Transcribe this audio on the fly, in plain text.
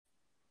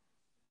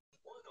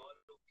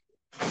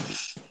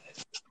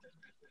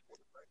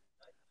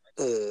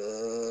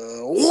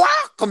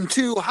Welcome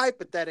to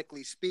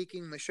Hypothetically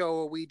Speaking, the show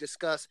where we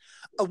discuss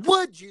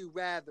would you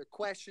rather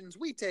questions.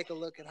 We take a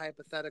look at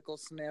hypothetical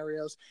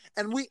scenarios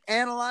and we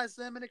analyze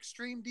them in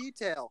extreme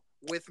detail.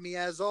 With me,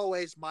 as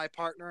always, my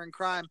partner in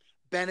crime,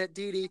 Bennett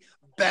Dede.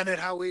 Bennett,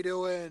 how we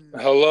doing?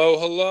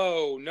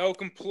 Hello. No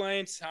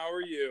complaints. How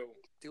are you?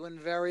 Doing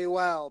very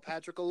well.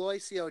 Patrick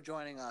Aloisio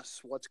joining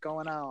us. What's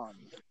going on?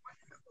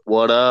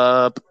 What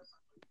up?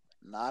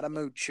 Not a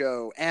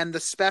mucho. And the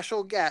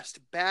special guest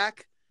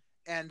back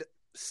and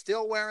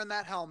still wearing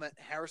that helmet,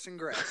 Harrison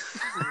Gray.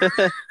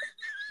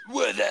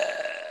 What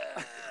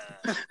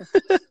up?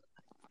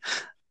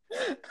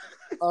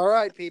 All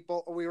right,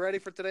 people. Are we ready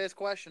for today's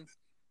question?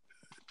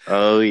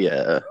 Oh,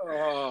 yeah.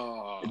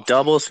 Oh,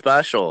 Double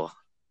special.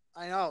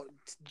 I know.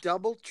 It's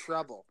double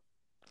trouble.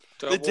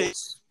 double.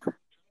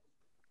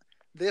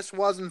 This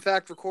was, in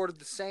fact, recorded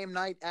the same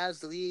night as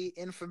the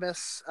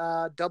infamous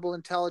double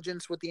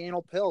intelligence with the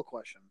anal pill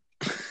question.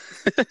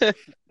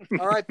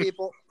 All right,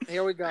 people.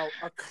 Here we go.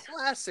 A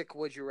classic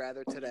Would You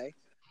Rather today.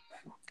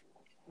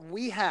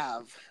 We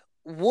have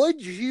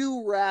Would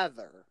you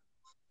rather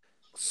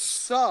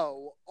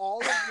sew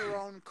all of your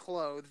own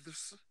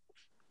clothes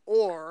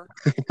or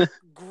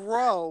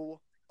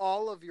grow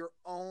all of your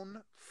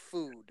own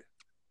food?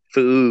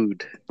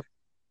 Food.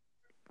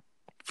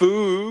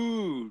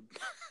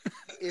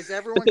 Is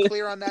everyone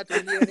clear on that? Do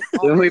we need any,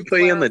 Didn't we any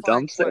put you in the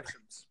clarifying dumpster?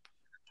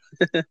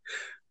 questions?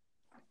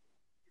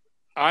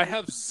 I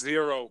have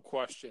 0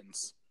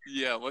 questions.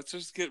 Yeah, let's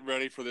just get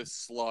ready for this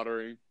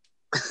slaughtering.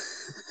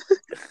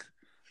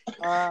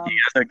 You guys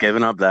are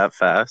giving up that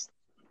fast?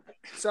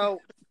 So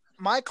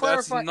my That's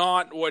clarifying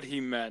not what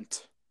he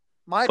meant.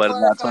 my But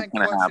that's clarifying what's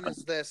gonna question happen.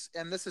 is this,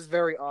 and this is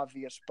very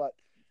obvious, but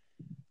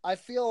I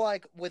feel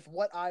like with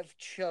what I've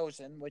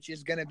chosen, which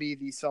is going to be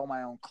the sew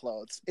my own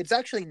clothes, it's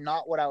actually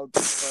not what I would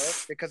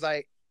prefer because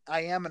I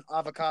am an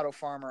avocado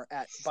farmer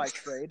by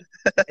trade.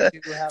 I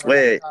do have an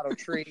Wait. avocado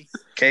tree.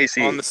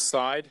 Casey, On the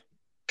side,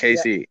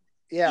 Casey,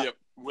 Yeah. Yep.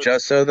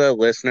 just so the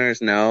listeners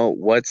know,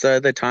 what's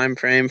the time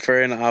frame for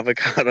an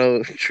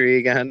avocado tree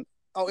again?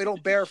 Oh, it'll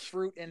bear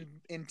fruit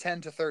in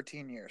 10 to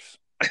 13 years.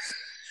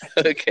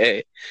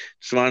 Okay.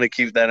 Just want to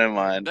keep that in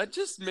mind. That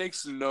just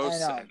makes no I know.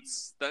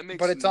 sense. That makes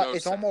But it's no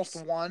it's sense.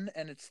 almost one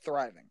and it's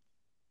thriving.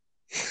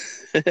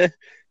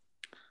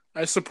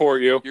 I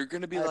support you. You're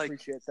gonna be I like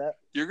appreciate that.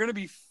 you're gonna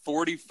be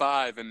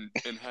 45 and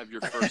have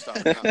your first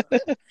avocado.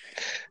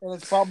 And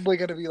it's probably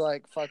going to be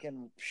like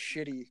fucking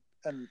shitty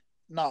and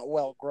not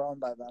well grown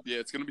by then. Yeah,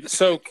 it's gonna be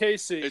So,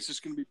 Casey, it's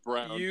just gonna be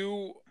brown.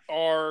 you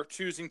are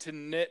choosing to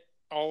knit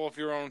all of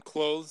your own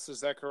clothes.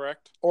 Is that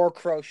correct? Or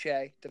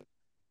crochet to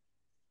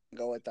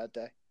go with that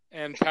day.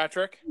 And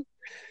Patrick?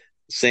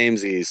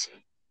 Samesies.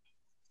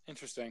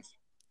 Interesting.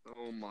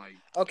 Oh my.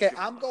 Okay,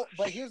 gosh.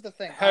 but here's the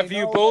thing. Have I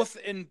you know both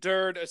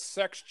endured a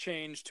sex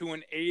change to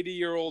an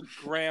 80-year-old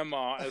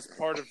grandma as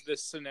part of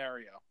this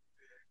scenario?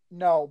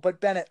 No,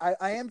 but Bennett, I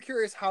am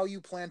curious how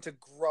you plan to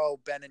grow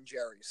Ben and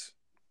Jerry's.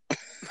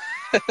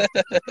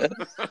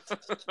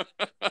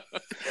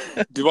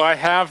 Do I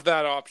have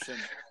that option?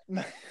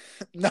 No,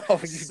 you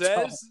don't.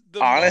 Says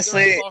the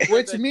Honestly, motherfucker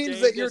Which that means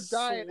gained that your a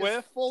diet is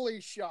swift,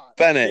 fully shot.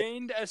 Bennett.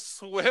 gained a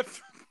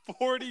swift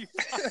 40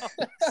 pounds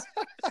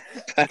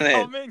Bennett.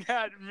 coming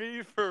at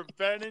me for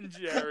Ben and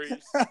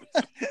Jerry's.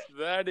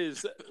 That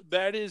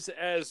is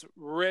as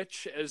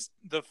rich as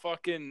the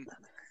fucking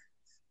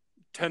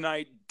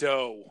Tonight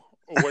Dough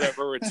or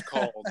whatever it's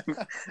called.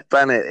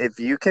 Bennett, if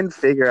you can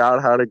figure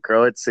out how to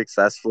grow it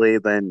successfully,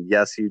 then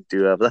yes, you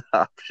do have the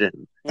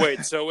option.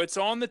 Wait, so it's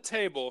on the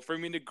table for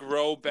me to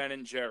grow Ben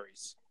and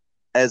Jerry's.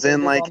 As It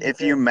in, is like, on the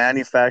if you table.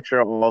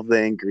 manufacture all of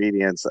the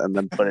ingredients and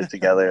then put it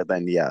together,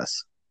 then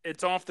yes.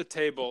 It's off the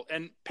table.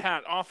 And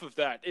Pat, off of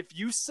that, if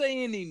you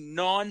say any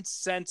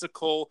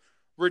nonsensical,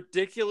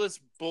 ridiculous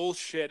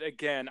bullshit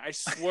again, I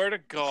swear to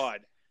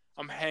God,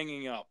 I'm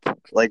hanging up.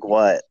 Like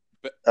what?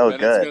 Oh,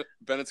 good.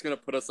 Bennett's gonna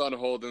put us on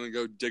hold and then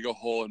go dig a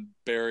hole and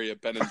bury a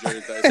Ben and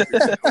Jerry's ice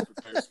cream and hope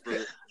it bears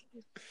fruit.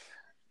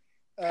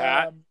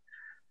 Pat?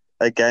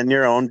 Again,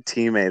 your own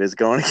teammate is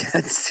going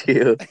against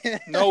you.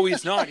 No,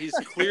 he's not. He's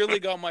clearly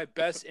got my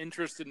best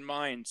interest in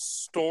mind,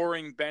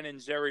 storing Ben and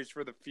Jerry's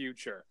for the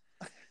future.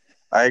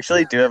 I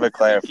actually do have a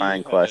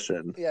clarifying Yeah.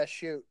 question. Yeah,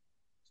 shoot.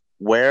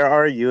 Where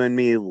are you and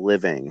me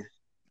living?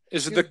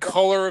 Is it Dude, the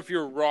color of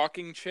your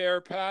rocking chair,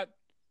 Pat?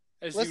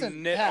 As Listen, you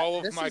knit Pat, all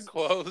of this my is-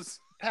 clothes?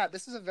 Pat,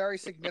 this is a very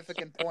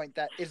significant point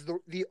that is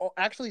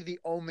actually the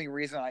only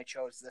reason I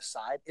chose this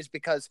side is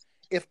because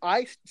if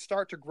I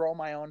start to grow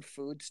my own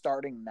food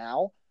starting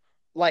now,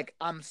 like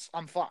I'm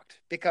fucked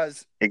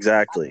because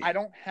Exactly. I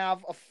don't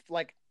have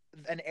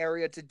an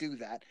area to do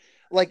that.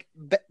 Like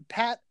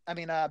Bennett I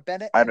and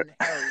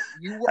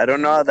Harry, I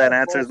don't know how that are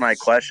answers both my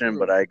question,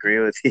 but I agree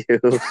with you.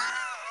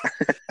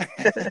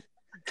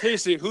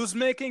 Casey, who's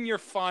making your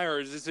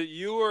fires? Is it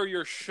you or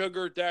your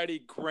sugar daddy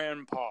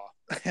grandpa?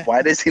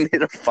 Why does he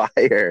need a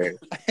fire?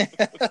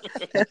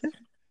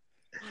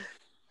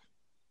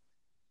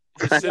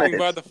 He's sitting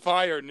by the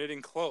fire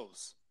knitting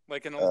clothes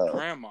like an old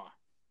grandma.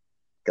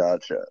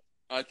 Gotcha.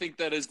 I think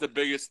that is the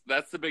biggest.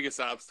 That's the biggest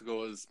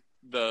obstacle is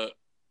the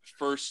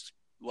first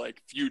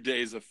few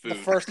days of food. The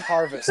first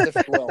harvest, if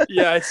you will.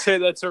 Yeah, I'd say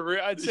that's a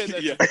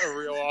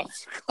real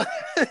obstacle.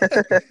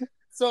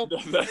 So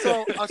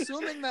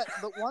assuming that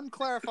the one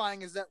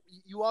clarifying is that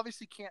you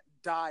obviously can't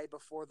die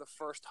before the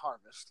first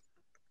harvest.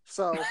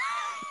 So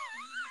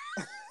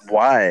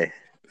Why?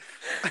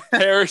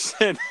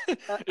 Harrison,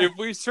 if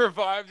we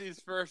survive these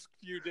first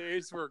few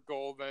days, we're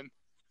golden.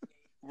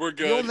 We're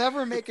good. You'll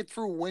never make it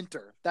through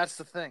winter. That's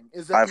the thing.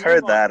 Is that I've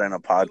heard that in a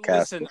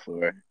podcast Listen.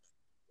 before.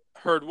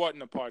 Heard what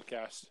in a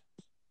podcast?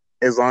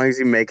 As long as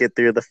you make it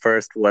through the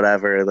first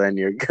whatever, then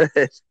you're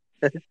good.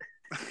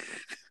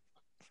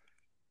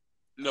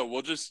 No,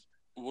 we'll just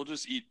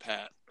eat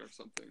Pat or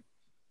something.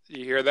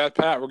 You hear that,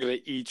 Pat? We're gonna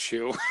eat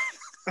you.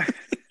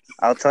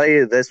 I'll tell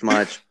you this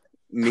much.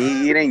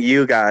 Me eating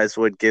you guys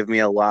would give me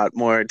a lot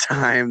more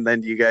time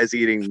than you guys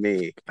eating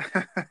me.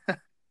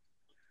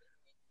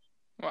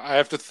 Well, I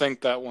have to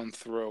think that one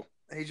through.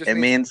 It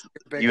means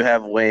you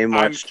have way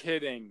much. I'm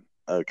kidding.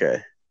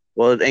 Okay.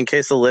 Well, in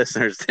case the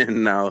listeners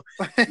didn't know,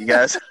 you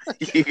guys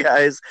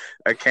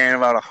are carrying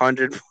about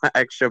 100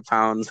 extra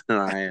pounds than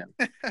I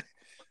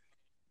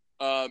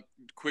am.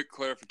 Quick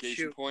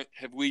clarification point.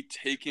 Have we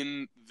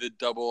taken the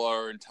double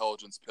R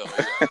intelligence pill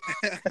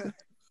yet?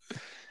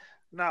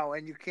 No,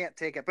 and you can't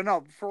take it. But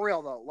no, for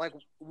real though, like,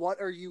 what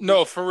are you?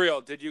 No, for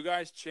real. Did you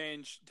guys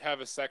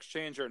have a sex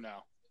change or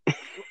no?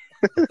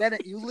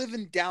 Bennett, you live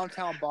in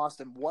downtown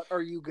Boston. What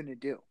are you gonna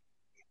do?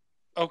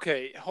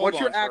 Okay, hold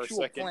on for a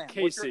second.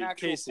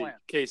 Plan?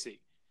 Casey.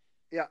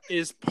 Yeah.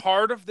 Is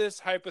part of this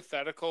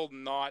hypothetical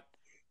not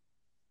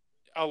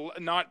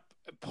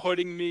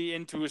putting me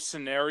into a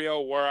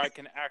scenario where I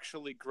can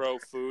actually grow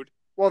food?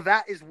 Well,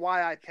 that is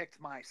why I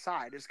picked my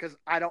side. Is because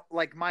I don't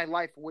my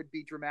life would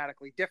be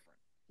dramatically different.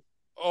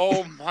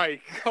 Oh my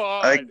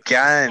god!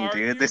 Again,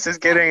 dude, this is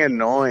getting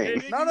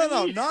annoying.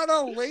 No, not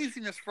a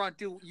laziness front,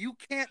 dude. You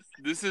can't.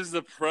 This is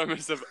the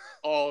premise of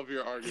all of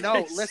your arguments.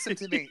 No, listen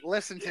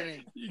to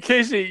me.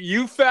 Casey,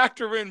 you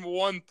factor in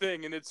one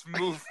thing, and it's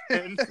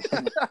movement.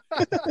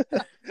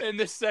 And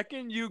the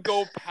second you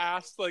go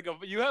past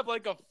you have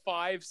a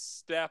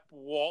 5-step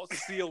wall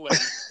ceiling.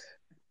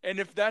 And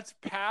if that's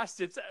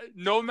passed, it's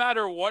no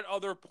matter what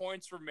other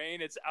points remain,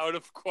 it's out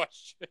of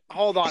question.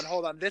 Hold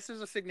on. This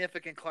is a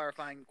significant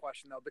clarifying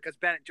question, though, because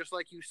Bennett, just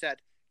like you said,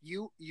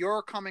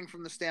 you're coming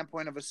from the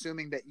standpoint of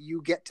assuming that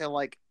you get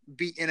to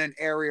be in an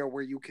area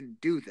where you can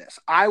do this.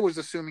 I was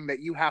assuming that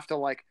you have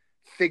to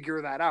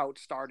figure that out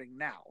starting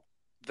now.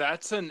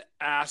 That's an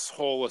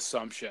asshole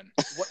assumption.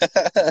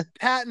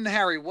 Pat and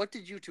Harry, what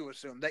did you two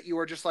assume? That you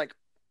were just like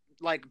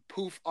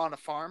poof on a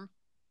farm?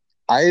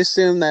 I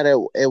assumed that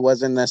it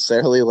wasn't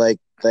necessarily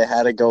they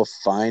had to go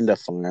find a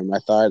farm. I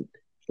thought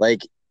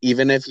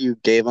even if you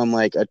gave them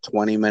a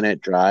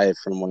 20-minute drive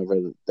from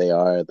wherever they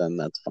are, then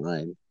that's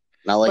fine.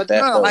 Not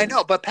that. No, I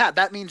know, but Pat,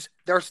 that means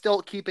they're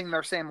still keeping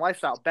their same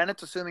lifestyle.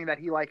 Bennett's assuming that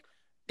he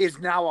is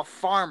now a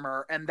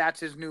farmer and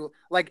that's his new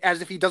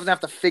as if he doesn't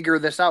have to figure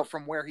this out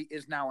from where he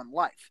is now in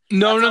life.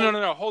 No.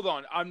 Hold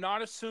on. I'm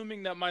not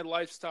assuming that my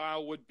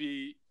lifestyle would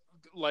be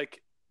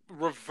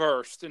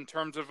reversed in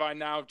terms of I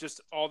now just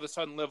all of a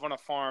sudden live on a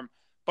farm,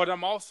 but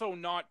I'm also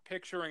not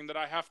picturing that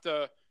I have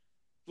to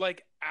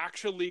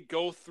actually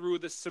go through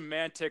the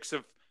semantics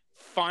of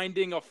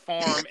finding a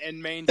farm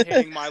and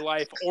maintaining my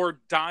life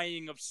or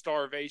dying of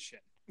starvation.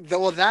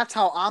 Well, that's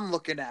how I'm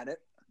looking at it.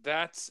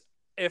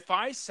 If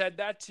I said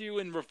that to you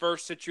in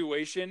reverse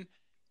situation,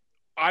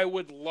 I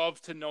would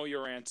love to know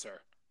your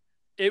answer.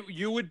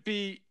 You wouldn't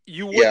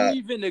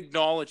even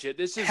acknowledge it.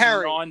 This is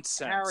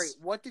nonsense. Harry,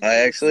 what did you I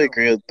actually assume?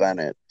 agree with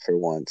Bennett for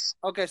once.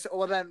 Okay,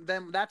 so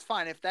then that's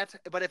fine.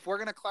 But if we're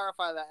gonna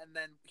clarify that, and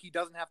then he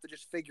doesn't have to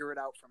just figure it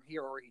out from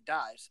here, or he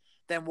dies,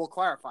 then we'll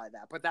clarify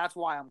that. But that's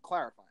why I'm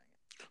clarifying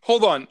it.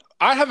 Hold on,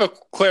 I have a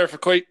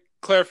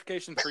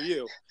clarification for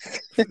you.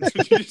 Did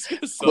you just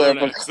get a southern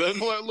accent?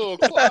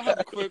 I have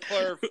a quick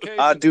clarification.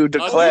 I do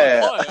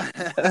declare.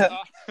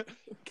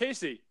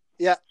 Casey.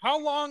 Yeah. How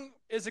long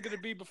is it going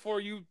to be before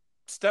you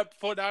step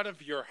foot out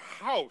of your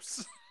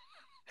house?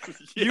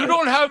 You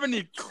don't have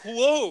any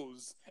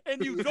clothes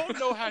and you don't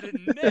know how to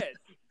knit.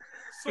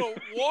 So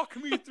walk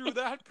me through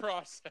that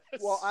process.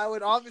 Well, I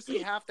would obviously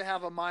have to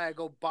have Amaya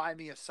go buy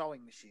me a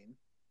sewing machine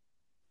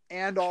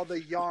and all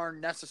the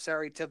yarn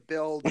necessary to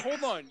build.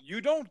 Hold on.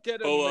 You don't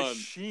get a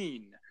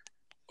machine.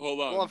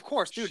 Hold on. Well, of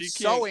course, dude.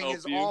 Sewing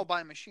is all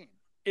by machine.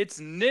 It's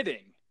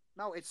knitting.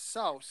 No, it's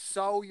sew.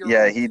 Sew your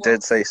Yeah, own he clothes.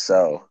 did say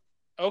so.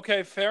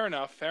 Okay, fair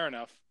enough.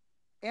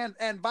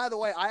 And by the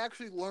way, I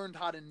actually learned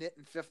how to knit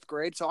in 5th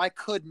grade, so I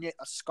could knit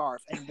a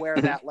scarf and wear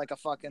that like a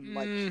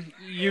fucking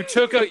You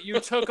took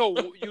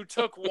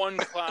one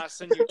class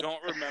and you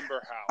don't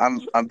remember how.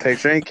 I'm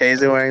picturing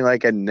Casey wearing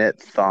a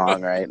knit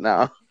thong right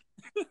now.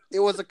 It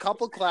was a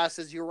couple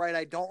classes. You're right.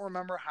 I don't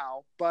remember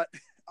how, but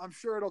I'm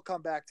sure it'll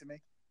come back to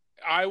me.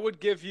 I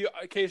would give you,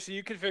 Casey,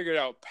 you can figure it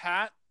out.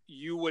 Pat,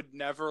 you would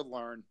never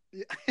learn.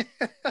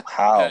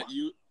 How?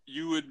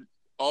 You would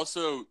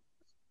also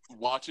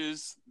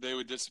watches, they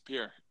would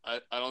disappear. I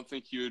don't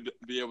think you'd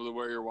be able to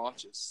wear your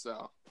watches.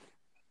 So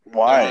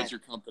Why? there goes your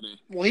company.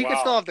 Well, he Wow. can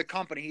still have the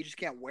company. He just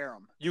can't wear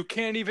them. You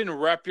can't even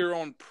rep your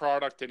own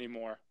product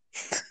anymore.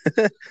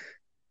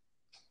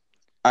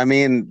 I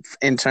mean,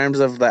 in terms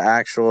of the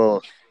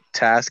actual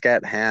task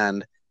at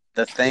hand,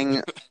 the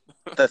thing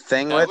That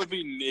with would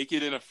be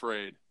naked and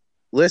afraid.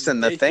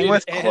 listen, the thing Naked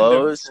with and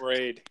clothes.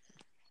 afraid.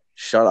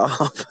 Shut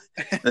up.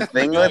 The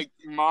thing Be with like,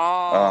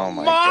 Mom, Oh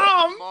my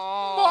Mom,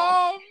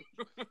 Mom,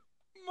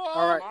 Mom,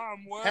 All right,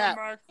 Mom, where Pat,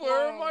 are my clothes?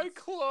 where are my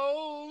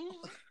clothes?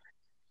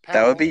 Pat,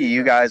 that would be what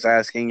you is guys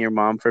asking your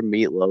mom for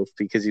meatloaf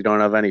because you don't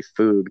have any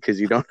food because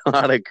you don't know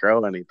how to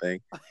grow anything.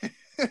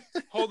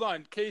 Hold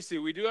on, Casey.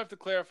 We do have to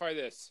clarify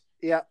this.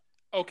 it? Yeah.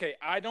 Okay,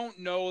 I don't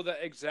know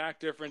the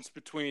exact difference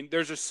between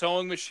there's a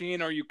sewing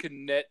machine or you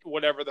can knit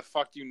whatever the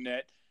fuck you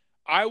knit.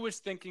 I was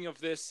thinking of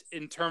this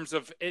in terms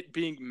of it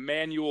being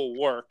manual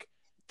work,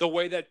 the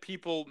way that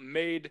people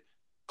made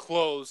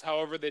clothes,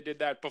 however they did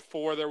that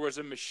before there was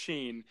a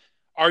machine.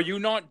 Are you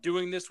not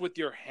doing this with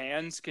your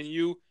hands? Can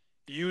you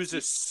use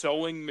a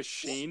sewing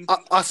machine?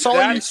 A sewing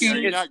That's- Are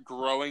machine you is not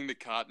growing the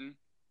cotton?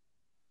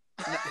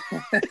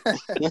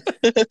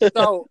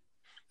 so.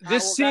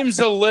 This well, seems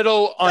a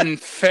little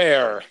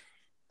unfair.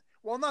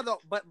 Well, no,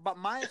 but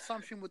my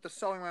assumption with the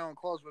sewing my own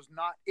clothes was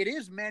not. It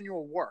is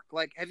manual work.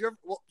 Like, have you ever?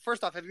 Well,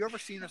 first off, have you ever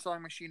seen a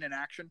sewing machine in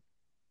action?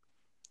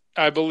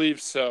 I believe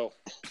so.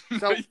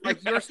 So,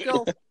 like, you're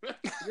still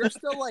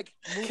like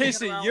moving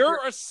Casey, it around your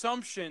with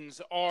assumptions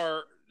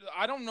are,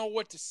 I don't know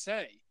what to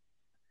say.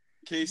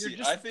 Casey, You're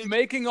just I think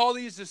making all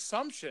these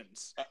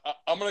assumptions.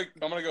 I'm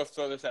gonna go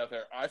throw this out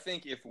there. I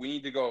think if we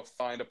need to go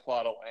find a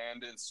plot of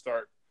land and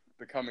start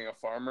becoming a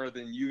farmer,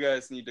 then you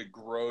guys need to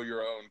grow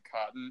your own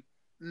cotton.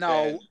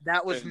 No, And-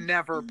 that was and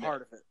never knit.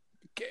 part of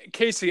it.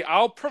 Casey,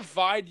 I'll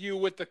provide you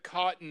with the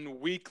cotton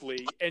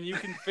weekly, and you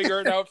can figure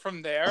it out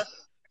from there.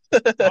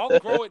 I'll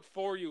grow it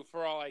for you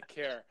for all I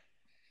care.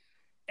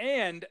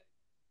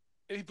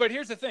 But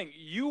here's the thing: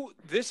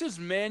 this is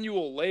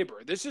manual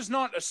labor. This is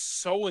not a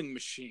sewing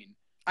machine.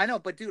 I know,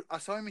 but dude, a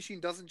sewing machine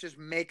doesn't just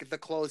make the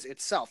clothes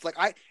itself. Like,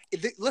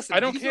 listen, I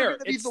don't these care. are going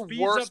to be It the speeds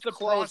worst up the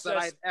clothes that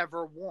process. I've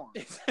ever worn.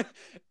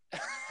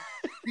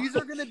 These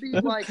are going to be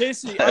like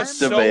Casey,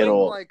 That's I'm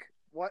debatable. Like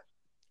what?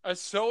 a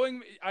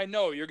sewing. I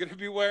know you're going to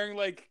be wearing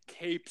like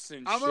capes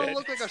and I'm shit. going to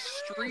look like a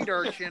street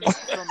urchin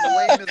from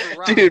Les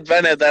Miserables. Dude,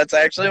 Bennett, that's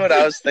actually what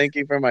I was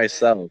thinking for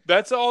myself.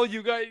 That's all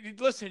you guys.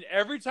 Listen,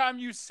 every time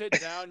you sit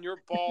down, your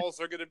balls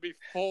are going to be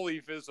fully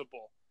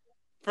visible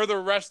for the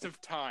rest of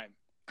time.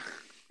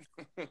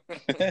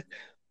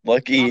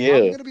 Lucky I'm you.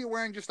 going to be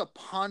wearing just a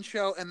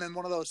poncho and then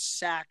one of those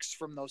sacks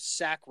from those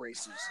sack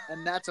races,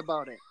 and that's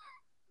about it.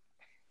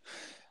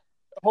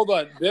 Hold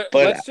on. But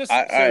Let's just all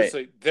right.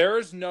 seriously. There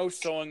is no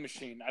sewing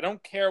machine. I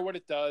don't care what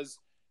it does.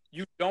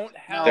 You don't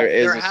have. There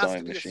is a has sewing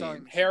to be machine. a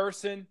sewing machine.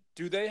 Harrison,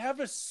 do they have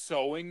a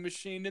sewing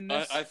machine in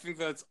this? I think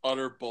that's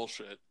utter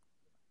bullshit.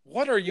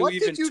 What are you What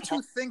even did you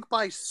talking? two think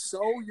by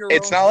sew your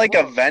It's own not like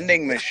a clothes?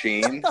 vending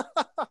machine.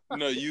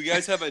 No, you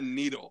guys have a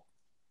needle.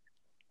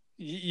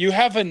 You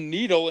have a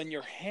needle in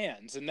your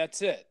hands, and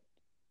that's it.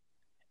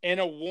 And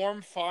a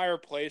warm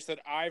fireplace that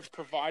I've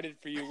provided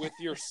for you with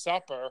your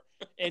supper,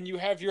 and you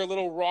have your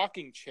little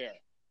rocking chair.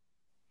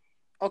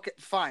 Okay,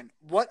 fine.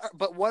 What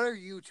are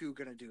you two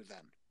gonna do then?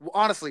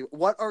 Honestly,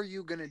 what are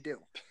you gonna do?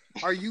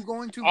 Are you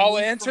going to? I'll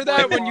move answer from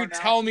that where when you are now?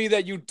 tell me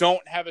that you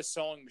don't have a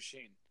sewing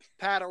machine.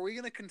 Pat, are we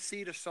gonna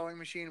concede a sewing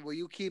machine? Will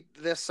you keep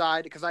this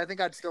side? Because I think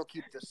I'd still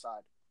keep this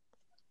side.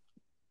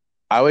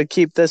 I would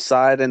keep this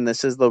side, and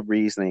this is the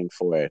reasoning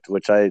for it,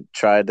 which I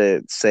tried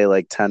to say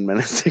like 10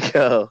 minutes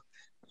ago.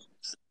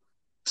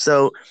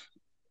 So,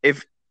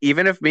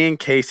 even if me and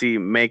Casey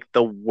make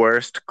the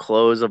worst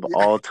clothes of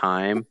all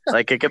time,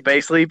 like it could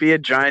basically be a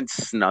giant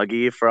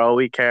Snuggie for all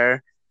we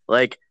care.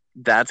 Like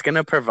that's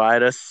gonna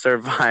provide us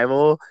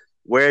survival,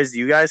 whereas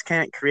you guys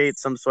can't create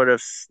some sort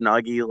of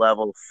Snuggie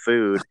level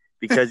food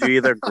because you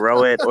either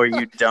grow it or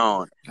you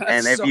don't,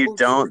 and if so you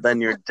don't, true.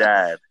 then you're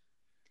dead.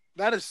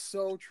 That is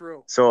so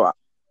true. So,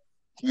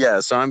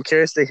 yeah. So I'm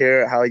curious to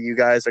hear how you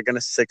guys are gonna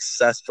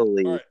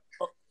successfully All right.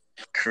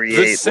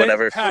 create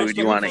whatever Pat, food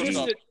you want to first eat.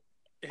 off,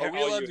 Are we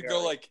I'll allowed you, to Harry.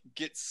 go like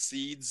get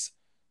seeds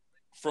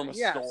from a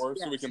store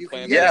so we can you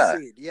plant get Yeah. a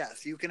seed.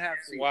 Yes, you can have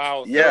seeds.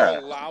 Wow, Yeah. they're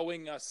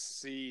allowing us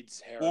seeds,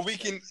 Harrison. Well, we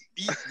can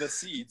eat the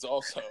seeds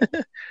also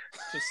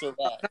to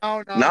survive.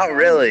 No, Not no,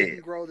 really. You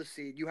can grow the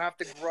seed. You have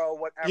to grow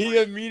whatever. He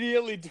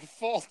immediately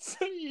defaults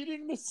to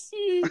eating the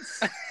seeds.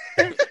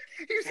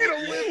 He's gonna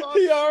live on he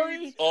seeds.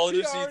 already, I'll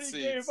he just eat already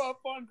seeds. gave up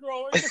on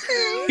growing the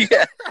seeds.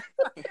 Yeah.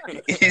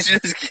 He's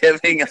just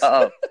giving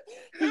up.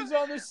 He's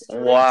on the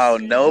straight Wow,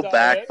 seed no diet.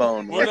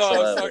 backbone Well, no, I was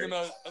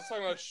whatsoever.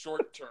 talking about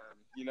short term.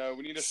 You know,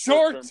 we need a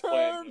Short short term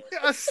plan. term? here.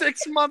 A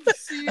 6-month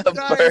seed A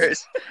diet.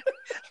 burst.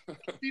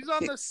 He's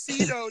on the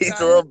Cedo He's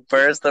diet. a little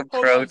burst of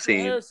Hold on, so protein.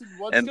 Harrison,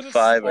 what's and going to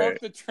fiber. spark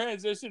the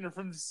transition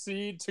from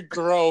seed to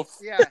growth?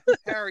 Yeah,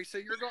 Harry. So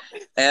you're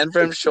going. And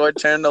from short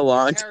term to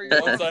long Harry, term.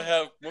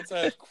 you're Once I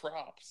have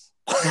crops.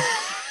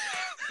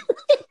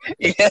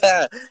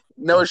 Yeah.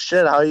 No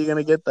shit. How are you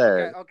gonna get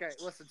there? Okay.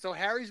 Listen, so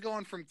Harry's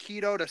going from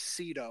keto to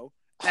ceto,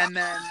 and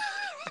then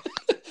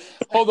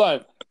Hold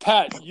on,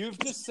 Pat. You've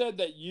just said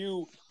that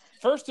you.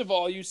 First of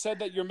all, you said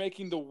that you're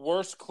making the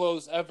worst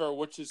clothes ever,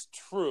 which is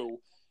true.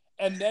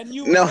 And then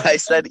you. No, I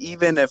said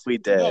even if we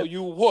did. No,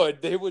 you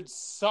would. They would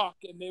suck,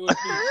 and they would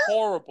be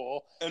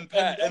horrible. And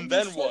Pat, and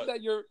then you said what?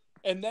 That you're,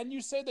 and then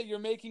you say that you're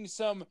making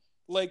some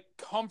like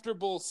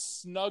comfortable,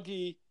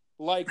 snuggy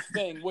like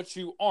thing, which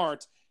you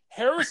aren't.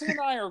 Harrison and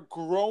I are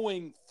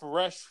growing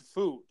fresh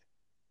food.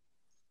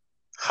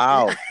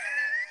 How?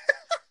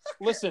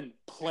 Listen,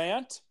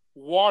 plant,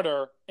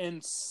 water,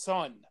 and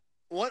sun.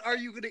 what are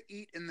you gonna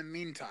eat in the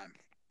meantime?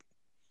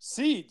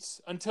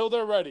 Seeds until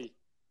they're ready.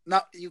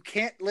 No, you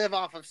can't live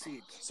off of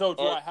seeds. So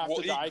do All I right, have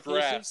we'll to die, eat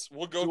grass. Casey?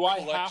 We'll go Do I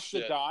collect have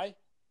shit. to die?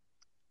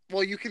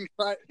 Well, you can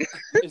try.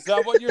 Is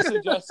that what you're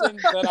suggesting?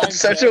 That I'm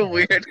Such dead? a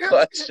weird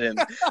question.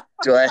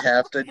 Do I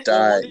have to Well,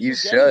 die? what are You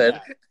getting should.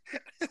 at?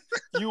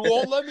 You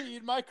won't let me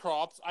eat my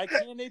crops. I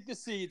can't eat the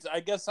seeds. I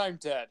guess I'm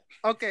dead.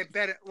 Okay,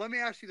 Bennett, let me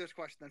ask you this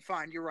question then.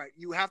 Fine, you're right.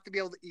 You have to be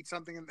able to eat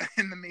something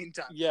in the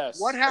meantime. Yes.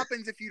 What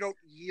happens if you don't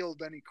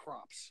yield any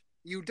crops?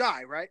 You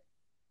die, right?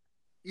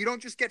 You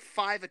don't just get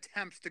 5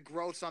 attempts to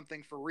grow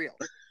something for real.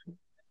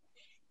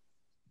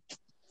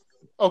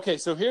 Okay,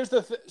 so here's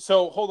the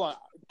so hold on.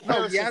 No,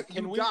 Harrison, yeah,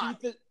 can you we die.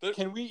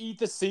 eat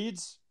the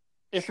seeds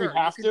if Sure, we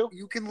have to?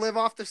 You can live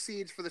off the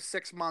seeds for the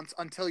 6 months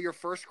until your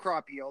first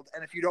crop yield,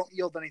 and if you don't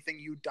yield anything,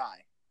 you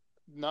die.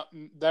 No,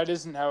 that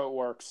isn't how it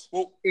works.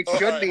 Well, It all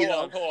should be,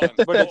 hold though. on.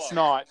 But it's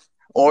not.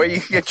 Or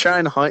you could try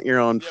and hunt your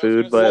own Yeah, I was food,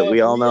 gonna say, but Well, we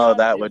if all know how had-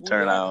 that if would we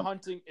turn had out.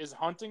 Hunting is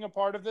hunting a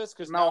part of this?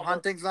 Because No,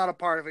 hunting's not a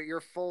part of it. You're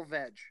full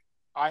veg.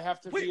 I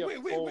have to be Wait, a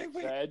wait, full wait,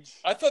 wait. veg.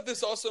 I thought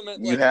this also meant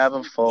You like, have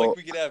a full. like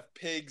we could have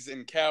pigs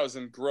and cows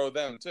and grow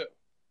them too.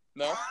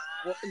 No?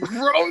 Well,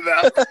 grow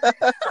them.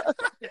 I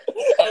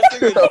was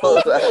thinking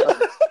Grow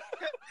them.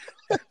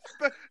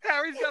 But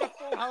Harry's got a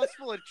full house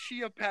full of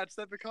chia pets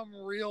that become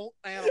real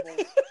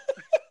animals.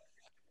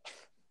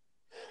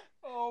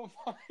 Oh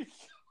my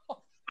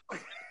god.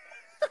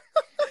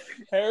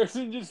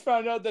 Harrison just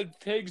found out that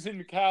pigs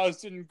and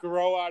cows didn't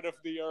grow out of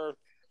the earth.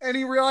 And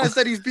he realized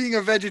that he's being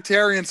a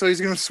vegetarian, so he's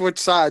going to switch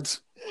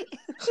sides.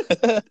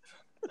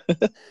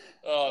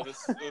 Oh,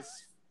 this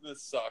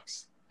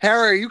sucks.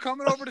 Harry, are you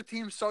coming over to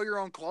Team Sew Your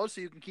Own Clothes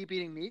so you can keep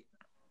eating meat?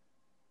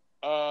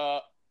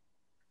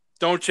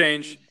 Don't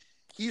change.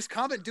 He's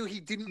coming, dude. He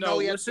didn't No, know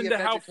he had to listen be to a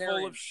how vegetarian.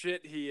 full of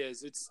shit he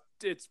is.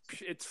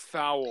 It's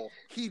foul.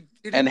 He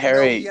didn't And know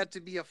Harry- he had to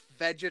be a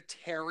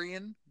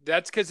vegetarian.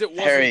 That's because it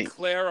wasn't Harry.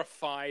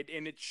 clarified,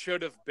 and it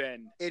should have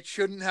been. It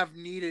shouldn't have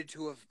needed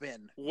to have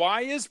been.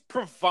 Why is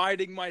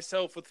providing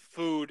myself with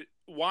food?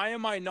 Why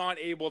am I not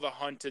able to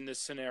hunt in this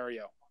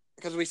scenario?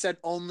 Because we said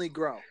only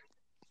grow.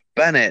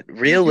 Bennett, gave me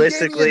a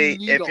realistically, if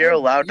needle. you're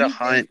allowed to You gave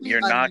hunt, me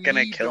you're a not going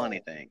to kill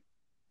needle. anything.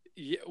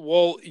 Yeah,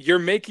 well, you're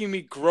making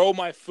me grow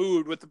my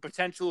food with the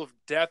potential of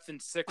death in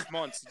 6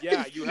 months.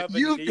 Yeah, you have a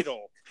You-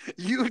 needle.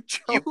 You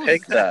chose You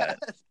picked that.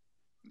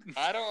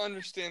 I don't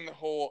understand the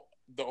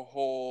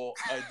whole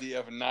idea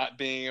of not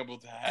being able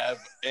to have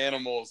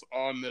animals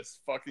on this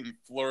fucking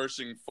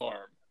flourishing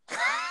farm.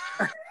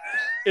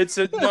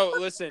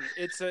 Listen,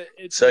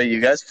 it's So you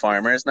guys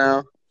farmers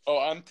now? Oh,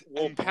 I'm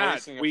Well,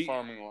 embracing Pat, a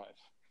farming life.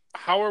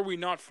 how are we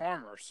not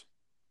farmers?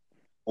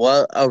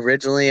 Well,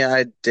 originally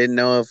I didn't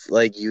know if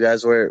like you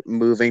guys were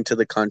moving to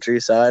the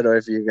countryside or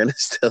if you're gonna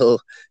still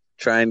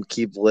try and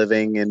keep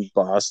living in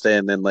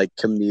Boston and like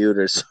commute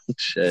or some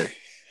shit.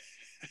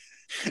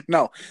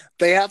 No,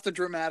 they have to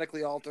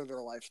dramatically alter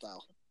their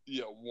lifestyle.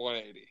 Yeah,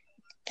 180.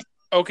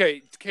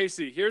 Okay,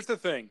 Casey, here's the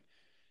thing.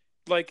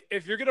 Like,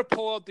 if you're gonna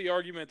pull out the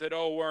argument that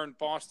we're in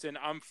Boston,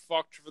 I'm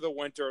fucked for the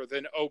winter,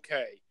 then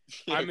okay,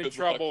 Yeah, I'm in good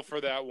trouble luck.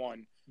 for that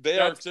one. They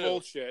That's are too.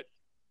 bullshit.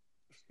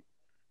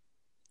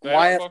 They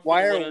Why are fucked for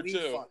are the winter, we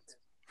too. fucked?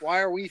 Why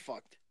are we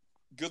fucked?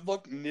 Good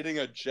luck knitting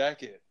a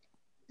jacket.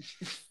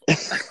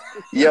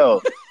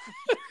 Yo,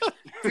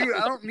 Dude,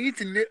 I don't need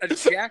to knit a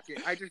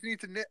jacket. I just need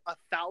to knit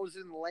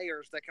 1,000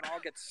 layers that can all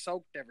get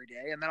soaked every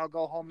day, and then I'll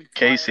go home and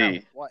try it Casey.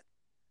 out. What?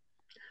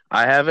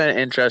 I have an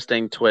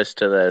interesting twist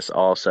to this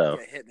also.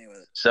 Okay, hit me with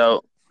it.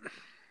 So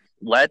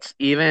let's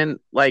even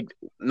like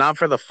not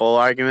for the full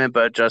argument,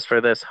 but just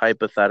for this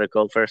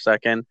hypothetical for a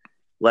second.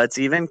 Let's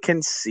even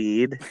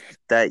concede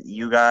that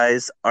you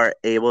guys are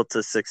able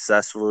to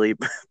successfully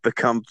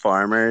become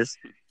farmers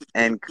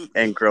and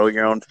grow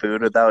your own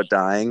food without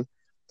dying.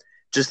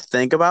 Just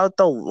think about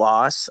the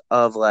loss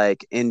of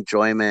like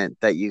enjoyment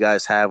that you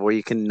guys have where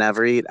you can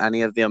never eat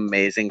any of the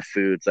amazing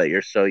foods that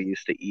you're so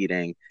used to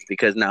eating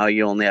because now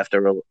you only have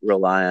to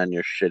rely on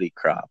your shitty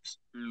crops.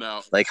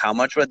 No. Like how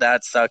much would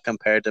that suck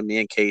compared to me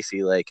and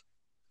Casey? Like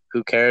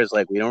who cares?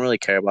 Like we don't really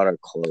care about our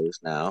clothes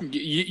now.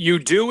 You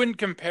do in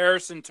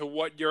comparison to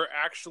what you're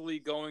actually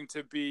going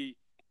to be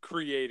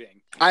creating.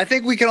 I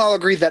think we can all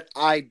agree that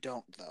I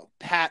don't, though.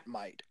 Pat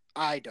might.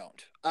 I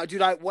don't.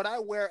 Dude, what I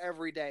wear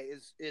every day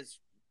is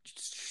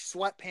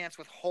sweatpants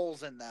with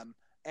holes in them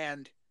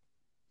and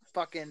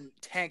fucking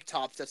tank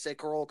tops that say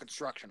Corolla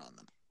Construction on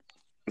them.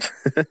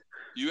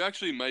 You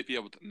actually might be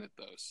able to knit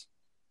those.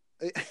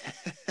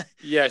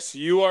 Yes,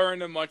 you are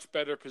in a much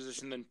better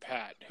position than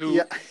Pat,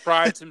 who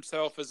prides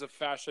himself as a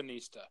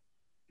fashionista.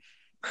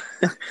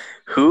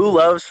 Who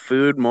loves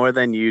food more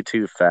than you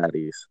two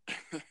fatties?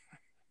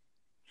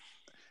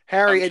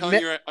 Harry,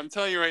 I'm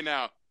telling you right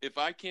now, if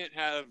I can't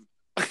have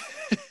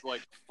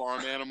like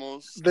farm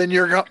animals, then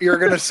you're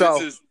gonna sow.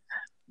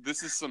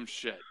 This is some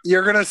shit.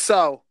 You're gonna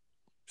sow.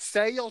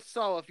 Say you'll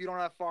sow if you don't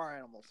have farm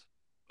animals.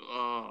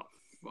 Oh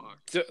fuck!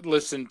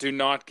 Listen, do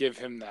not give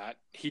him that.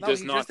 He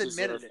does not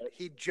deserve it.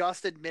 He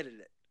just admitted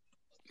it.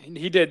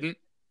 He didn't.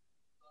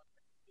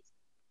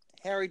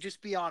 Harry,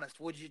 just be honest.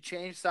 Would you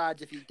change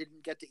sides if you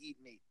didn't get to eat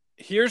meat?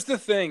 Here's the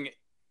thing.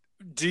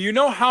 Do you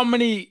know how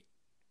many?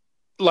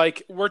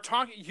 Like you're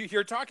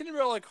talking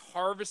about like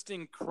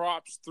harvesting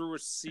crops through a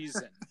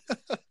season.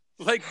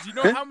 Like, do you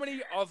know how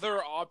many other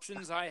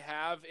options I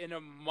have in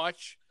a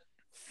much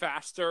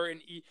faster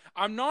and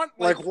I'm not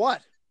like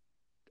what,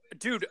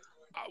 dude?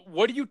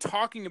 What are you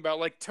talking about?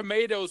 Like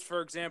tomatoes,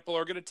 for example,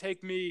 are going to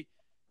take me,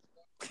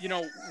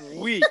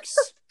 weeks.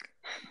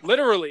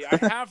 Literally, I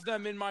have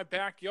them in my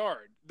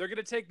backyard. They're going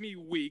to take me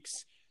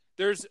weeks.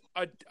 There's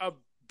a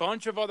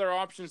bunch of other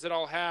options that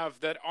I'll have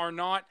that are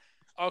not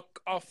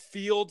a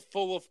field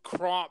full of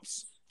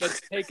crops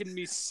that's taken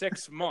me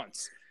 6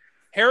 months.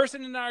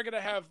 Harrison and I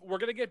we're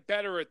going to get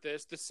better at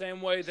this the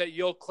same way that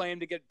you'll claim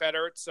to get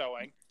better at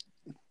sowing.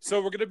 So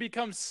we're going to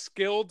become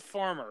skilled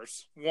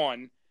farmers.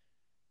 One,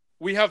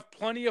 we have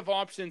plenty of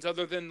options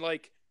other than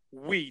like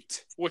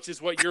wheat, which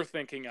is what you're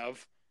thinking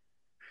of.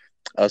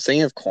 I was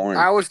thinking of corn.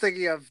 I was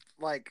thinking of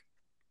like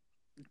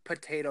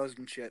potatoes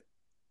and shit.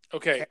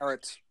 Okay.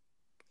 Carrots.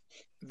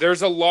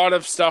 There's a lot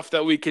of stuff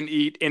that we can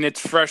eat in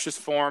its freshest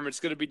form. It's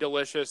going to be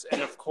delicious.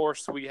 And of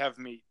course, we have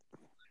meat.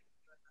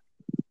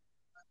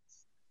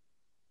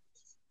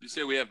 You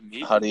say we have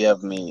meat? How do you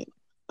have meat?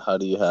 How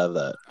do you have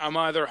that? I'm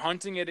either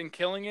hunting it and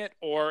killing it,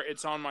 or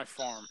it's on my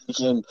farm.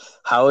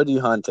 How would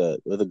you hunt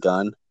it? With a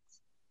gun?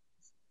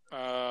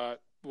 Well,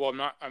 I'm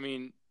not. I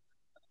mean,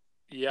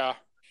 yeah.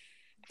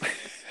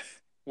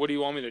 What do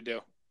you want me to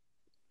do?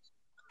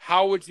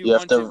 How would you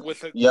hunt it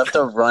with a... You have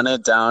to run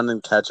it down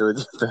and catch it with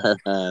your bare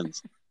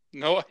hands.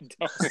 No, I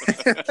don't.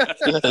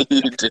 Yeah,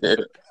 you do.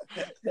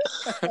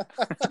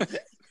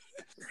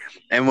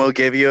 And we'll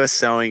give you a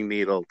sewing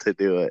needle to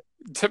do it.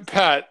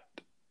 Pat,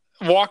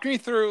 walk me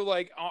through,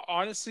 like,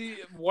 honestly,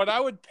 what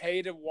I would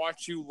pay to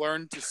watch you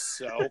learn to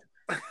sew.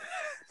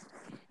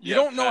 You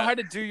don't know how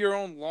to do your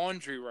own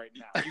laundry right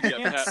now. You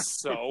can't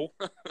sew.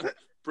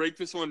 Break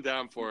this one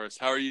down for us.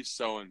 How are you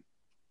sewing?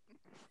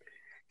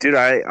 Dude,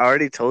 I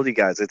already told you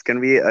guys. It's going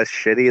to be a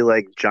shitty,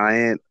 like,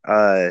 giant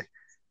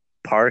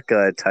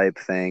parka type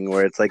thing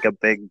where it's like a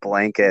big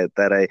blanket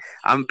that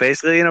I'm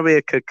basically going to be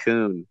a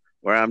cocoon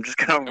where I'm just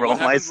going to roll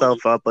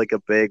myself up like a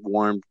big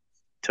warm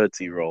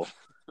Tootsie Roll.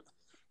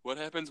 What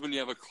happens when you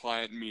have a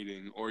client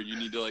meeting or you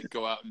need to, like,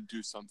 go out and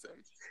do something?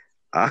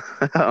 I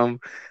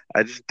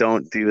just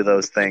don't do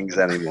those things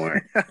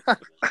anymore.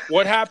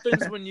 What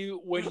happens when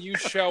you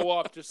show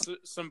up to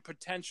some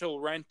potential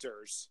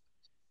renters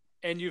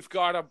and you've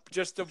got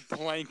just a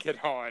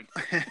blanket on?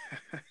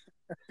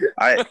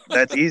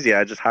 That's easy.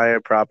 I just hire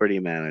a property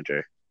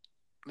manager.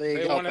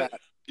 There you go.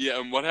 Yeah,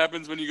 and what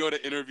happens when you go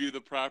to interview the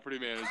property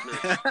manager?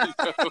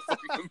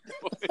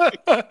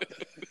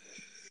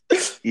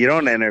 You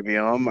don't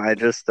interview them. I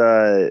just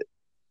do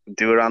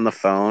it on the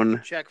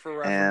phone. Check for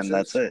references. And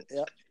that's it.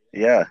 Yep.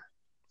 Yeah.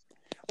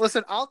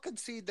 Listen, I'll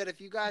concede that if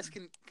you guys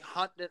can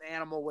hunt an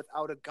animal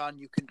without a gun,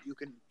 you can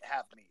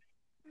have meat.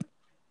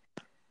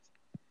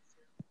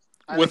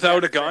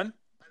 Without a gun?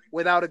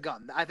 Without a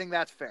gun. I think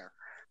that's fair.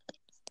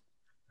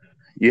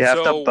 You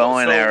have to bow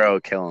and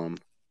arrow kill them.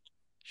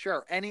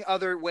 Sure. Any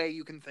other way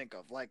you can think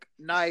of. Like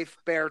knife,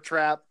 bear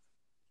trap,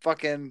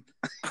 fucking...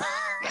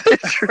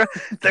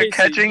 They're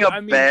catching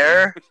a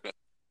bear?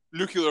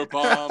 Nuclear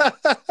bomb.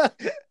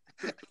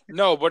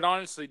 No, but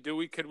honestly,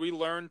 could we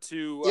learn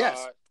to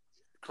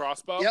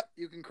crossbow? Yep,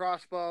 you can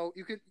crossbow.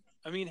 You could...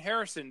 I mean,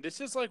 Harrison, this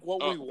is like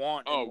what we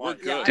want. Oh, we're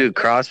good. Dude,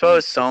 crossbow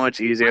is so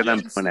much easier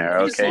than an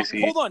arrow,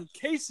 Casey. Hold on,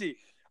 Casey.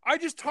 I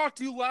just talked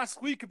to you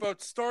last week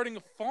about starting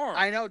a farm.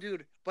 I know,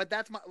 dude, but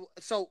that's my...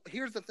 So,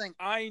 here's the thing.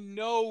 I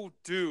know,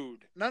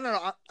 dude.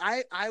 No.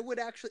 I would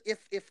actually...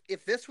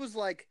 If this was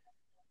like,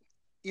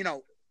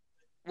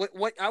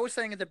 what I was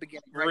saying at the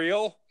beginning, right?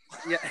 Real?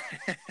 Yeah.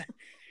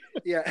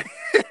 Yeah.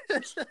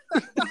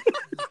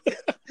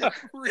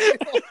 Real.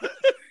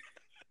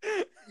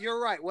 You're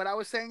right. What I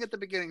was saying at the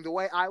beginning, the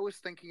way I was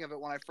thinking of it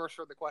when I first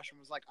heard the question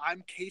was like,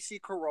 I'm Casey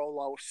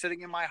Carollo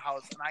sitting in my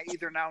house, and I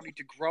either now need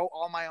to grow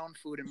all my own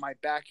food in my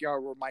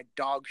backyard where my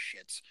dog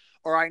shits,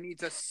 or I need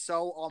to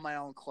sew all my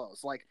own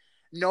clothes. Like,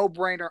 no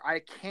brainer.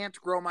 I can't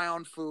grow my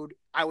own food.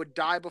 I would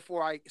die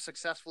before I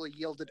successfully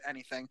yielded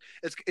anything.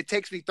 It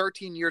takes me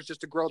 13 years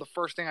just to grow the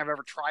first thing I've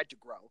ever tried to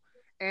grow.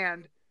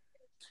 And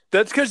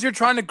that's because you're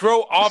trying to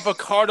grow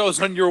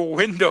avocados on your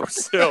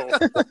windowsill.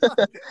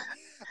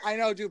 I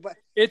know, dude, but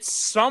it's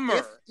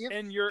summer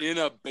and you're in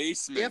a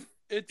basement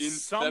It's in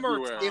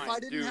summertime. February. If I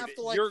didn't dude, have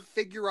to like you're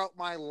figure out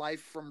my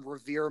life from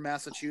Revere,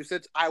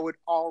 Massachusetts, I would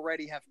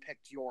already have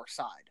picked your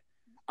side.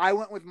 I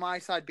went with my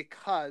side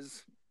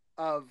because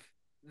of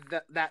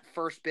that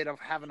first bit of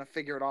having to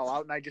figure it all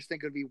out, and I just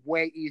think it would be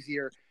way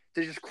easier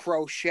to just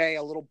crochet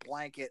a little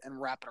blanket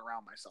and wrap it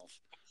around myself.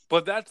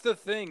 But that's the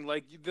thing.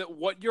 Like,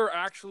 what you're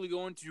actually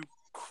going to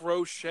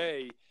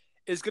crochet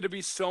is going to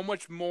be so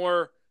much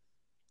more.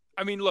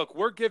 I mean, look,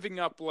 we're giving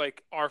up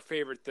like our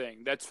favorite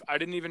thing. I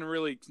didn't even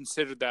really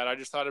consider that. I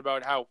just thought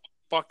about how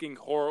fucking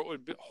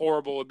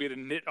horrible it would be to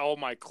knit all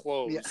my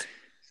clothes. Yeah.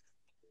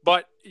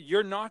 But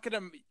you're not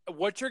gonna.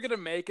 What you're gonna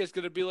make is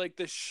gonna be like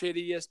the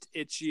shittiest,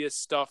 itchiest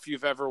stuff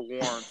you've ever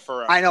worn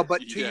forever. I know,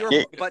 but Yeah.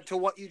 to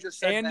what you just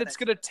said, and Bennett, it's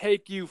gonna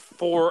take you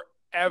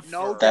forever.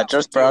 No That doubt.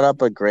 just brought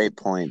up a great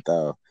point,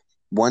 though.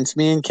 Once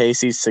me and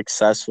Casey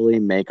successfully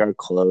make our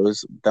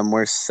clothes, then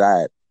we're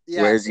set.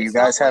 yeah, Whereas you it's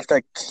guys not have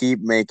to keep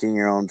making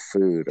your own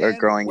food or And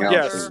growing your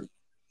Yes. own food.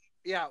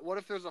 Yeah, what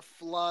if there's a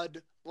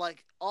flood?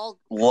 Like all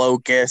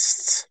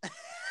Locusts.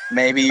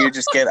 Maybe you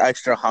just get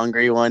extra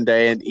hungry one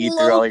day and eat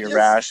through all your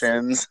Locusts.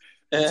 rations.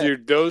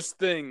 Dude, those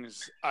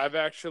things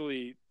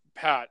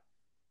Pat,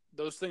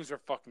 those things are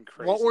fucking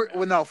crazy. what were man.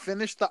 well, no,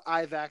 finish the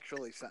I've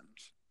actually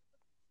sentence.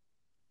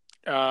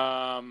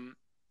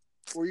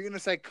 Were you gonna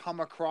say come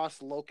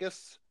across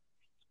locusts?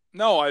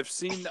 No, I've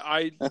seen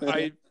I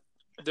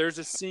there's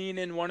a scene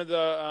in one of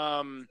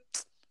the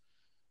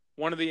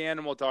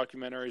animal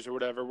documentaries or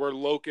whatever where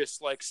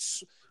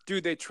locusts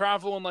dude, they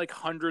travel in like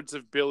hundreds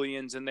of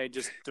billions and they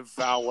just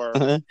devour.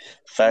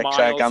 Fact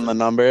check Miles on the and-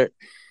 number.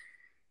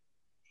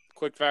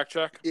 Quick fact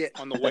check Yeah.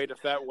 on the weight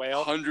of that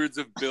whale. Hundreds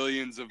of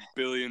billions of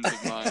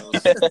miles.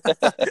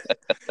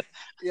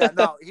 Yeah,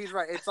 no, he's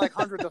right. It's like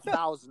hundreds of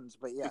thousands,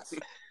 but yes.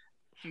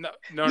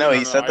 No,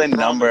 he said I the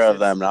number promise of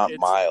them, not it's-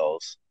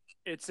 miles.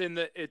 It's in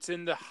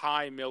the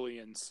high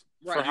millions.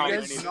 Right, For how it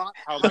is many? not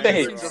How many Hey.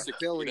 there hundreds are. of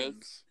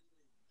billions.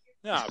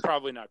 No,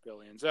 probably not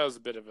billions. That was a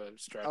bit of a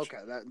stretch. Okay,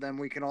 then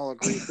we can all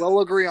agree.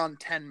 We'll agree on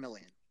 10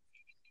 million.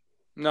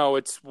 No,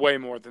 it's way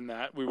more than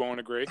that. We won't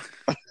agree.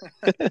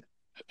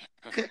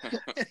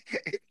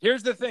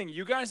 Here's the thing: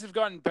 you guys have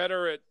gotten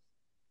better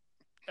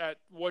at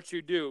what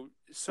you do.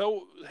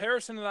 So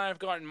Harrison and I have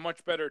gotten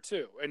much better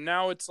too. And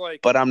now it's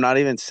like, But I'm not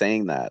even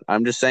saying that.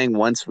 I'm just saying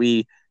once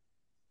we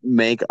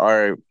make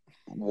our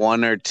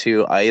one or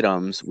two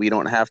items, we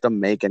don't have to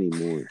make any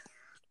more.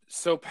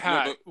 so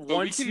Pat, No, but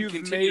once we can you've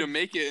continue made to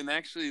make it and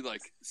actually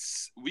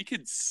we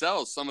could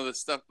sell some of the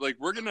stuff. Like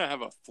we're gonna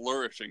have a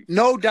flourishing.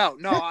 No doubt.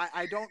 No,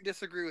 I don't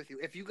disagree with you.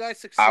 If you guys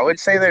succeed, I would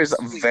say there's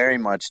sweet. very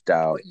much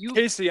doubt. But you,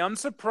 Casey, I'm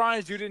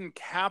surprised you didn't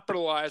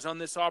capitalize on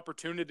this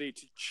opportunity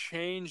to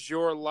change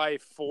your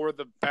life for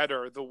the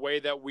better, the way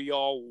that we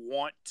all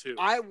want to.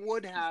 I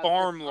would have.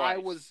 Farm if life. I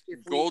was if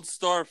we- Gold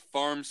Star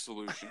Farm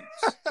Solutions.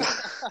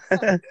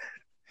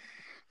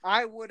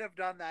 I would have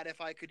done that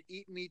if I could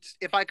eat meats.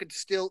 If I could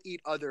still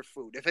eat other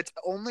food. If it's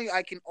only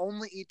I can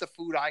only eat the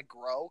food I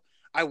grow,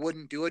 I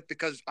wouldn't do it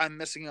because I'm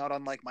missing out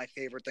on like my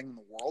favorite thing in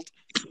the world.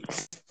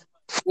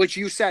 Which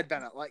you said,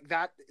 Bennett, like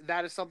that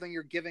is something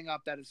you're giving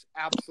up that is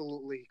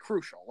absolutely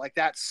crucial. Like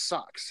that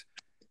sucks.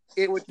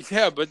 It would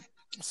Yeah, but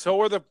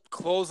so are the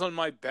clothes on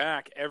my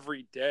back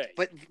every day.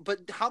 but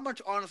how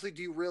much honestly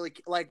do you really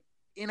like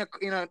in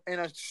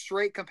a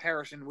straight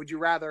comparison, would you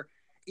rather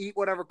eat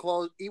whatever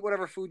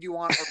food you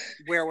want or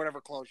wear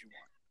whatever clothes you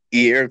want?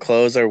 Eat your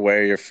clothes or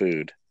wear your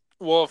food.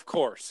 Well, of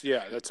course.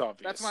 Yeah, that's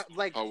obvious. That's my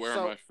like I'll wear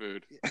so, my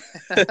food.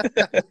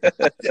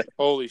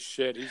 Holy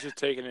shit, he's just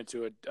taking it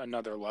to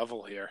another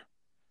level here.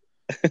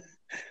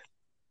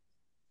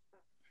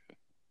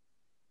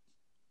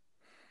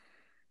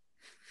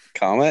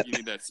 Comment? You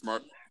need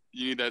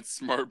that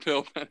smart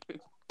pill.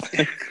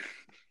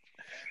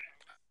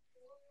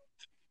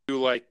 You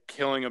like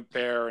killing a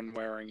bear and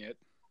wearing it,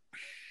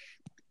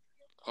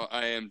 Oh,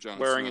 I am Jon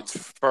wearing Snow. its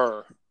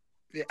fur.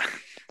 Yeah.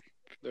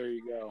 There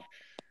you go.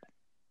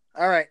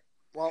 All right.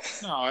 Well,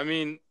 No, I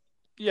mean,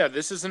 yeah,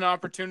 this is an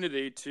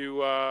opportunity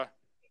to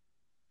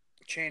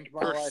change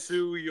my life.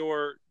 pursue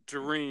your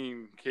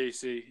dream,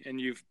 Casey, and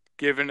you've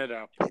given it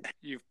up.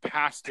 You've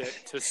passed it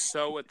to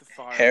sow at the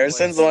fire.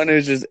 Harrison's the one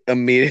who's just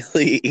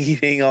immediately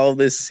eating all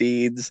the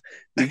seeds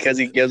because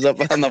he gives up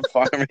on the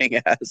farming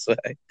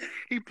aspect.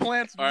 He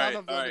plants All none right,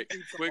 of them all and right.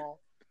 eats them Quick- all.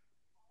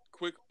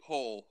 Quick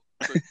poll.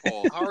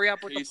 Hurry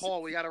up with the Casey-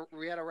 poll. We gotta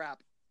wrap.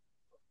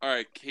 All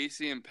right,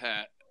 Casey and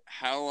Pat.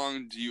 How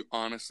long do you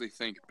honestly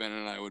think Ben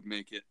and I would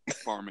make it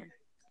farming?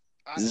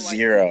 I- like,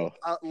 0.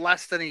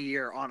 less than a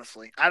year,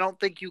 honestly. I don't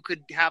think you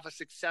could have a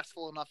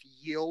successful enough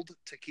yield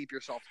to keep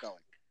yourself going.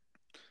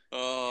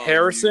 Oh,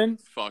 Harrison? you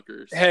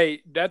fuckers.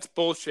 Hey, that's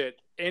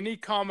bullshit. Any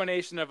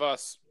combination of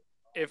us,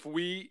 if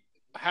we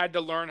had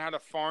to learn how to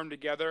farm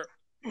together,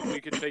 we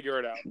could figure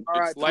it out. All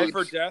right, It's life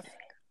or folks. death.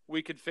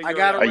 We could figure I it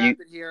gotta out. wrap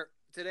it here.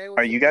 Today was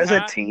Are you guys a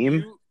Pat,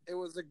 team? It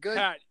was a good.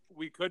 Pat,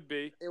 we could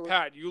be. It was-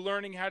 Pat, you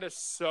learning how to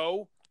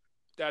sew?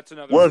 That's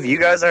another. Well, if thing. you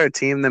guys are a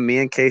team, then me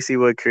and Casey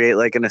would create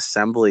like an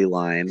assembly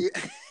line.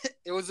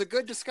 It was a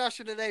good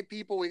discussion today,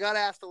 people. We gotta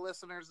ask the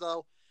listeners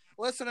though.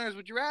 Listeners,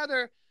 would you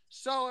rather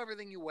sew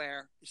everything you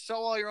wear. Sew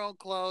all your own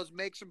clothes.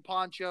 Make some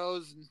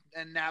ponchos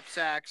and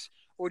knapsacks.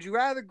 Or would you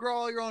rather grow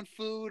all your own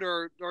food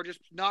or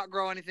just not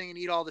grow anything and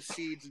eat all the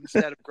seeds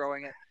instead of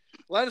growing it?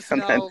 Let us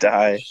And then know.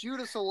 die. Shoot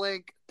us a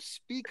link.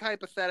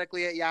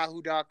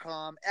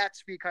 speakhypothetically@yahoo.com,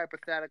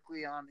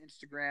 @speakhypothetically on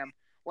Instagram.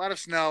 Let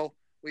us know.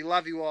 We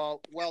love you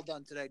all. Well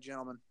done today,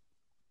 gentlemen.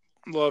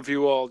 Love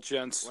you all,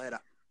 gents.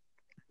 Later.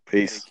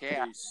 Peace. Take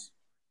care. Peace.